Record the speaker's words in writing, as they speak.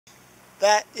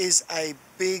That is a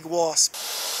big wasp.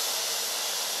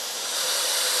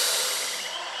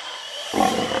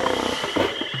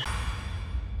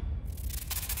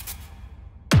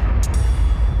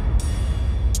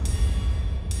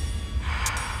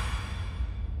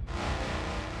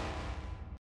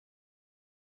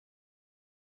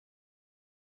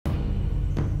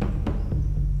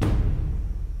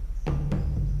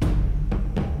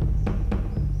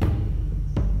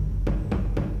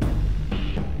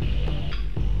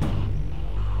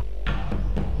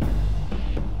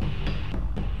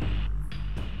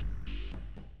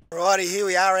 Alrighty, here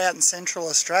we are out in Central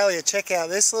Australia. Check out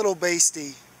this little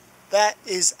beastie. That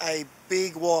is a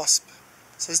big wasp.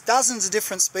 So there's dozens of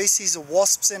different species of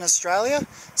wasps in Australia.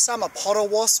 Some are potter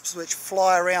wasps, which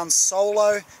fly around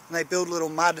solo and they build little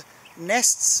mud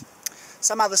nests.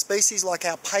 Some other species, like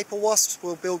our paper wasps,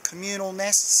 will build communal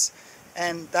nests,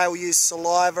 and they will use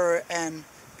saliva and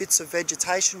bits of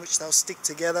vegetation which they'll stick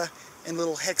together in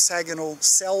little hexagonal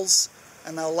cells,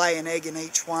 and they'll lay an egg in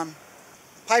each one.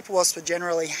 Paper wasps are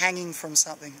generally hanging from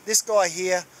something. This guy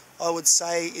here, I would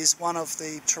say, is one of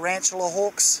the tarantula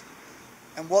hawks,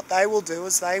 and what they will do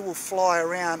is they will fly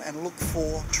around and look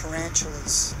for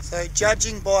tarantulas. So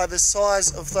judging by the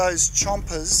size of those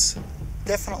chompers,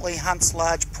 definitely hunts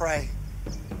large prey.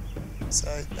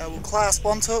 So they will clasp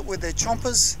onto it with their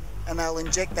chompers and they'll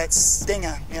inject that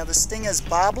stinger. Now the stinger's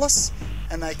barbless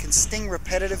and they can sting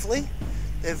repetitively.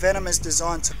 Their venom is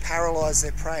designed to paralyze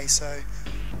their prey. So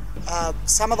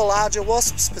some of the larger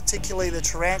wasps, particularly the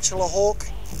tarantula hawk,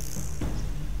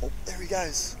 oh, there he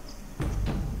goes,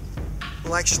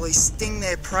 will actually sting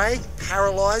their prey,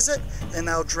 paralyze it, then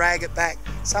they'll drag it back.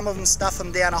 Some of them stuff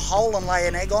them down a hole and lay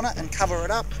an egg on it and cover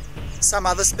it up. Some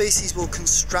other species will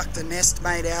construct a nest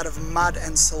made out of mud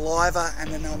and saliva, and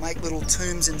then they'll make little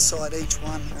tombs inside each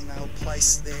one, and they'll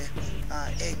place their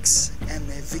eggs and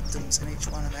their victims in each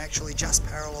one, and they actually just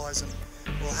paralyze them.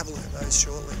 We'll have a look at those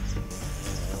shortly.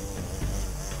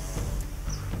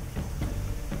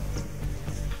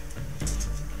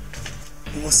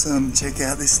 Awesome, check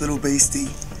out this little beastie.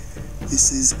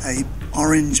 This is a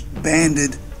orange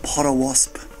banded potter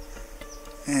wasp,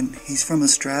 and he's from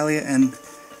Australia and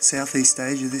Southeast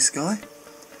Asia, this guy.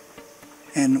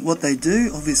 And what they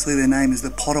do, obviously their name is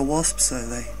the potter wasp, so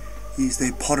they use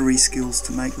their pottery skills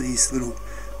to make these little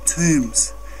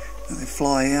tombs. And they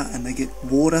fly out and they get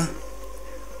water.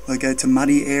 They go to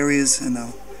muddy areas and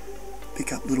they'll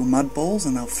pick up little mud balls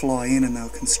and they'll fly in and they'll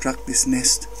construct this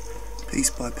nest piece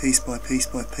by piece by piece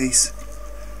by piece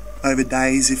over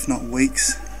days, if not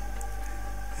weeks.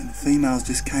 And the females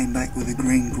just came back with a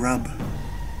green grub,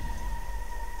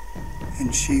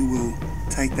 and she will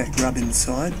take that grub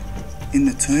inside in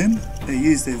the tomb. They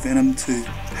use their venom to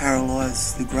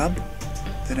paralyze the grub.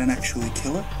 They don't actually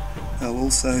kill it. They'll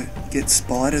also get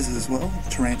spiders as well.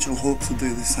 Tarantula hawks will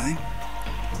do the same.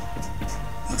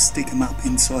 They'll stick them up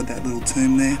inside that little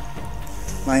tomb there,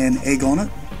 lay an egg on it,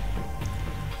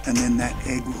 and then that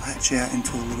egg will hatch out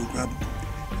into a little grub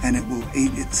and it will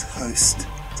eat its host.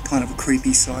 It's kind of a creepy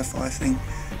sci-fi thing.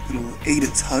 It will eat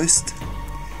its host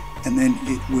and then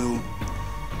it will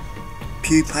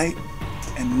pupate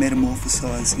and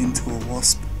metamorphosize into a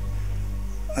wasp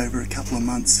over a couple of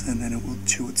months, and then it will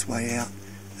chew its way out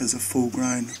as a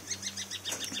full-grown,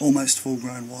 almost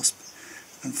full-grown wasp,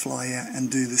 and fly out and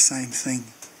do the same thing.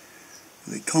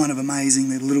 They're kind of amazing,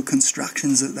 the little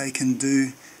constructions that they can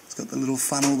do. It's got the little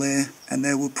funnel there, and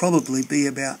there will probably be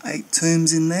about 8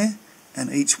 tombs in there, and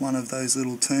each one of those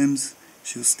little tombs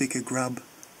she'll stick a grub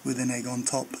with an egg on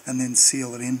top and then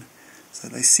seal it in. So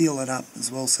they seal it up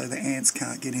as well so the ants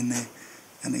can't get in there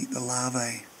and eat the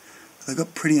larvae. They've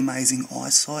got pretty amazing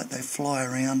eyesight. They fly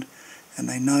around and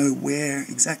they know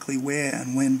exactly where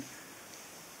and when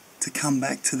to come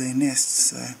back to their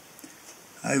nests. So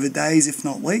over days, if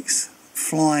not weeks,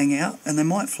 flying out, and they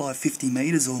might fly 50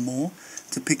 metres or more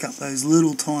to pick up those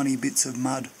little tiny bits of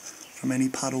mud from any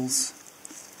puddles,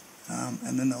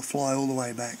 and then they'll fly all the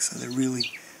way back. So they're really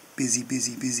busy.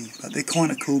 But they're kind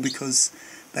of cool because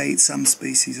they eat some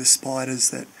species of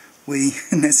spiders that we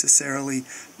necessarily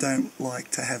don't like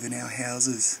to have in our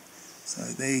houses. So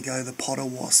there you go, the potter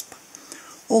wasp.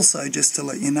 Also, just to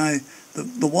let you know,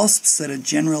 the wasps that are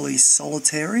generally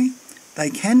solitary, they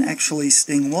can actually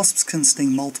sting. Wasps can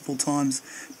sting multiple times.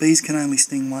 Bees can only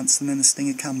sting once and then the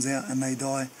stinger comes out and they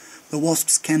die. The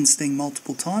wasps can sting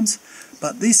multiple times,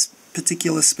 but this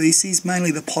particular species,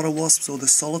 mainly the potter wasps or the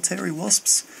solitary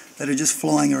wasps that are just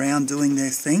flying around doing their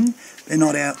thing, they're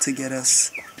not out to get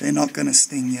us. They're not going to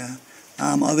sting you.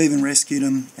 I've even rescued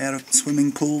them out of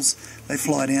swimming pools. They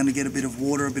fly down to get a bit of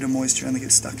water, a bit of moisture, and they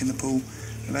get stuck in the pool.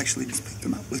 I've actually just picked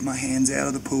them up with my hands out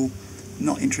of the pool,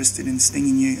 not interested in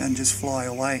stinging you and just fly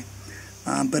away.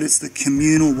 But it's the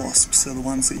communal wasps are the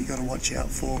ones that you got to watch out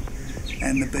for,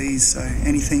 and the bees. So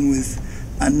anything with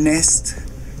a nest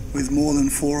with more than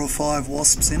 4 or 5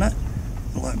 wasps in it,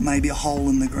 like maybe a hole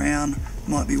in the ground,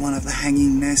 might be one of the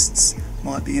hanging nests,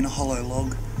 might be in a hollow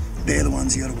log. They're the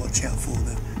ones you got to watch out for,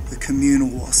 the communal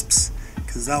wasps,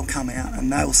 because they'll come out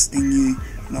and they'll sting you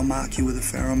and they'll mark you with a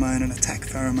pheromone, an attack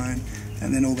pheromone,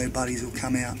 and then all their buddies will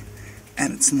come out,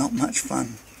 and it's not much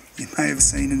fun. You may have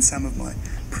seen in some of my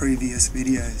previous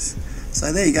videos.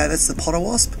 So there you go, that's the potter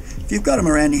wasp. If you've got them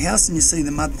around your house and you see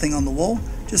the mud thing on the wall,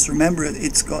 just remember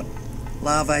it's got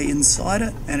larvae inside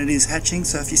it and it is hatching,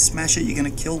 so if you smash it you're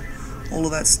going to kill all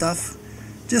of that stuff.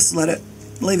 Just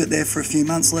leave it there for a few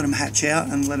months, let them hatch out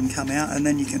and let them come out, and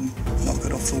then you can knock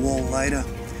it off the wall later.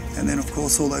 And then of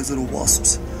course all those little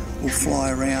wasps will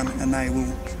fly around, and they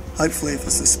will, hopefully if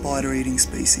it's a spider eating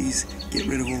species, get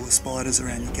rid of all the spiders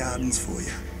around your gardens for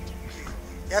you.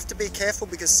 You have to be careful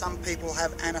because some people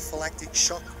have anaphylactic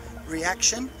shock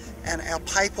reaction, and our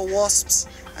paper wasps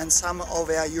and some of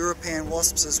our European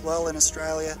wasps as well in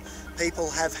Australia, people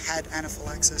have had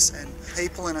anaphylaxis, and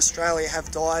people in Australia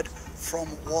have died from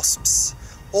wasps.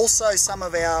 Also some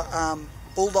of our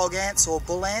bulldog ants or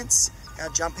bull ants, our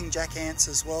jumping jack ants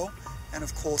as well, and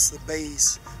of course the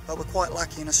bees. But we're quite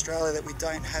lucky in Australia that we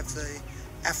don't have the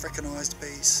Africanized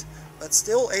bees. But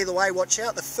still, either way, watch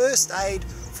out. The first aid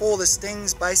for the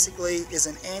stings basically is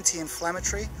an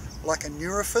anti-inflammatory, like a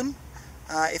Nurofen.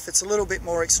 If it's a little bit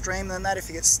more extreme than that, if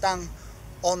you get stung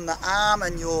on the arm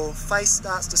and your face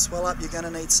starts to swell up, you're going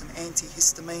to need some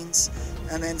antihistamines.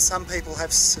 And then some people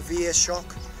have severe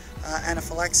shock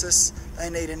anaphylaxis. They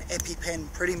need an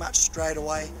EpiPen pretty much straight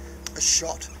away, a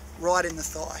shot right in the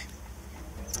thigh.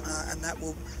 And that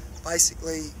will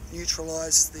basically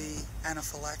neutralize the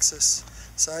anaphylaxis.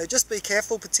 So just be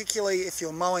careful, particularly if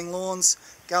you're mowing lawns,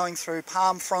 going through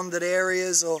palm fronded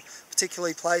areas, or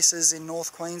particularly places in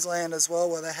North Queensland as well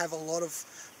where they have a lot of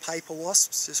paper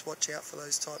wasps. Just watch out for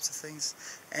those types of things,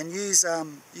 and use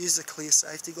the clear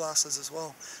safety glasses as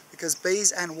well, because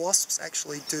bees and wasps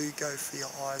actually do go for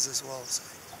your eyes as well, so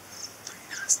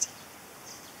pretty nasty.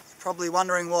 You're probably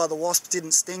wondering why the wasp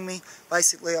didn't sting me.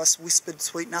 Basically I whispered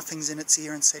sweet nothings in its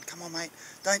ear and said, come on mate,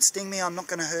 don't sting me, I'm not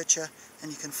going to hurt you,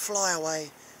 and you can fly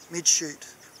away mid-shoot,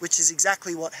 which is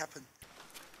exactly what happened.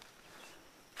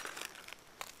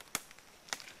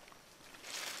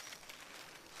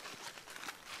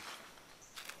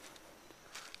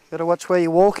 Got to watch where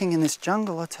you're walking in this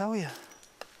jungle, I tell you.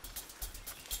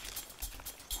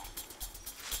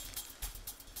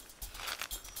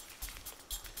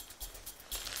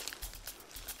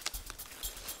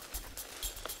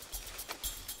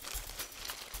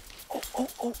 Oh, oh,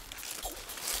 oh.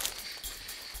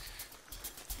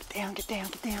 Get down, get down,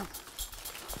 get down.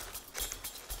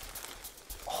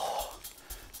 Oh,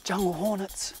 jungle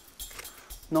hornets.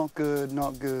 Not good,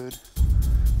 not good.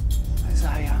 There's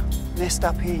a nest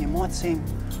up here, you might see them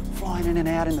flying in and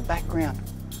out in the background.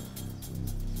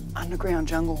 Underground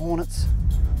jungle hornets,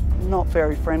 not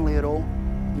very friendly at all,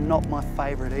 not my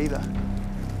favourite either.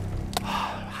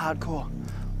 Hardcore.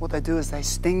 What they do is they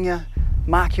sting you,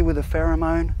 mark you with a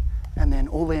pheromone, and then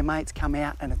all their mates come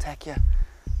out and attack you.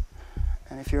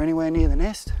 And if you're anywhere near the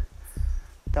nest,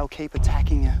 they'll keep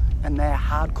attacking you, and they're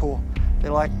hardcore.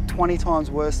 They're like 20 times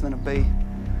worse than a bee.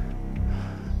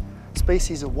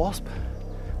 Species of wasp.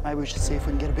 Maybe we should see if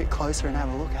we can get a bit closer and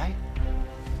have a look, eh?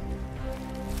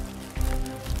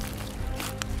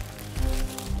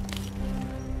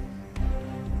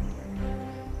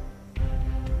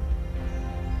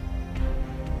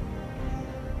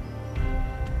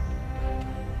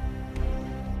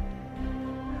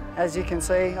 As you can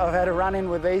see, I've had a run-in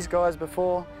with these guys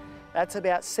before. That's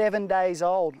about 7 days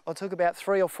old. I took about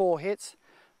 3 or 4 hits.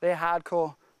 They're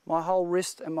hardcore. My whole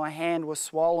wrist and my hand was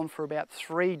swollen for about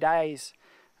 3 days.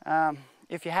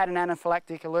 If you had an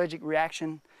anaphylactic allergic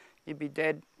reaction, you'd be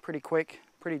dead pretty quick.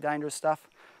 Pretty dangerous stuff.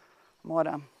 I might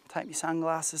take my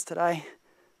sunglasses today.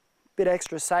 Bit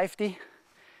extra safety.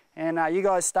 And you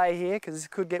guys stay here because this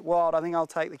could get wild. I think I'll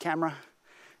take the camera.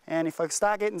 And if I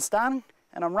start getting stung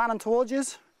and I'm running towards you,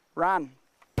 run.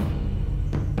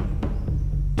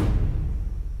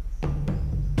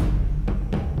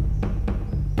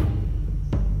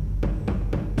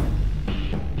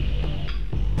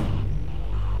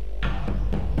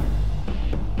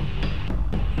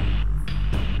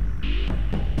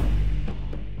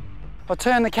 I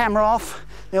turned the camera off.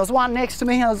 There was one next to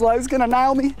me. I was like, it's gonna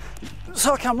nail me.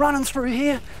 So I come running through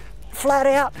here, flat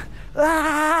out.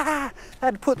 Ah!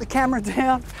 Had to put the camera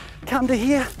down, come to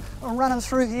here. I'm running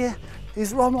through here.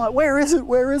 I'm like, where is it?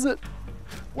 Where is it?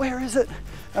 Where is it?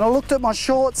 And I looked at my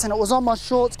shorts and it was on my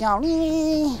shorts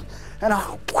going, and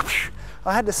I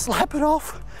had to slap it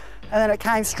off, and then it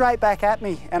came straight back at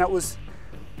me, and it was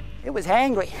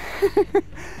hangry.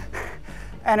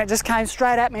 And it just came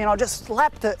straight at me, and I just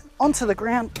slapped it onto the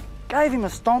ground, gave him a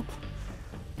stomp.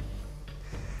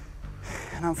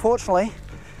 And unfortunately,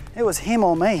 it was him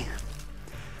or me.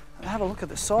 And have a look at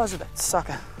the size of that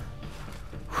sucker.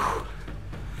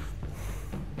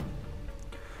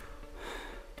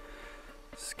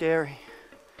 Scary,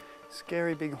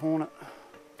 scary big hornet.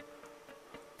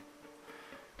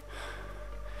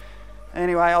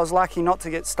 Anyway, I was lucky not to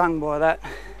get stung by that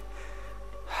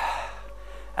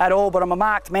at all, but I'm a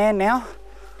marked man now.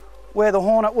 Where the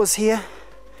hornet was here,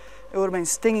 it would have been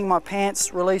stinging my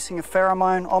pants, releasing a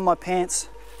pheromone on my pants.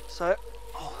 So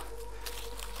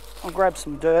I'll grab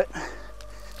some dirt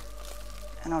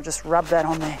and I'll just rub that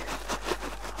on there,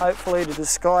 hopefully to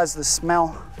disguise the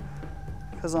smell,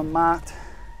 because I'm marked.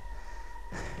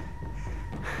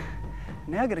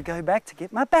 Now I've got to go back to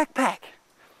get my backpack.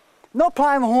 Not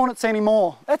playing with hornets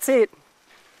anymore. That's it.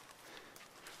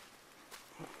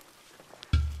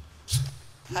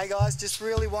 Hey guys, just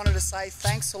really wanted to say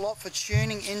thanks a lot for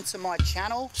tuning into my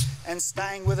channel and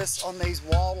staying with us on these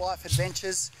wildlife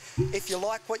adventures. If you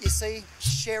like what you see,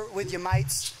 share it with your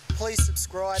mates. Please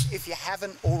subscribe if you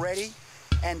haven't already.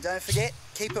 And don't forget,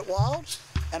 keep it wild,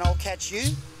 and I'll catch you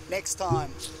next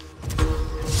time.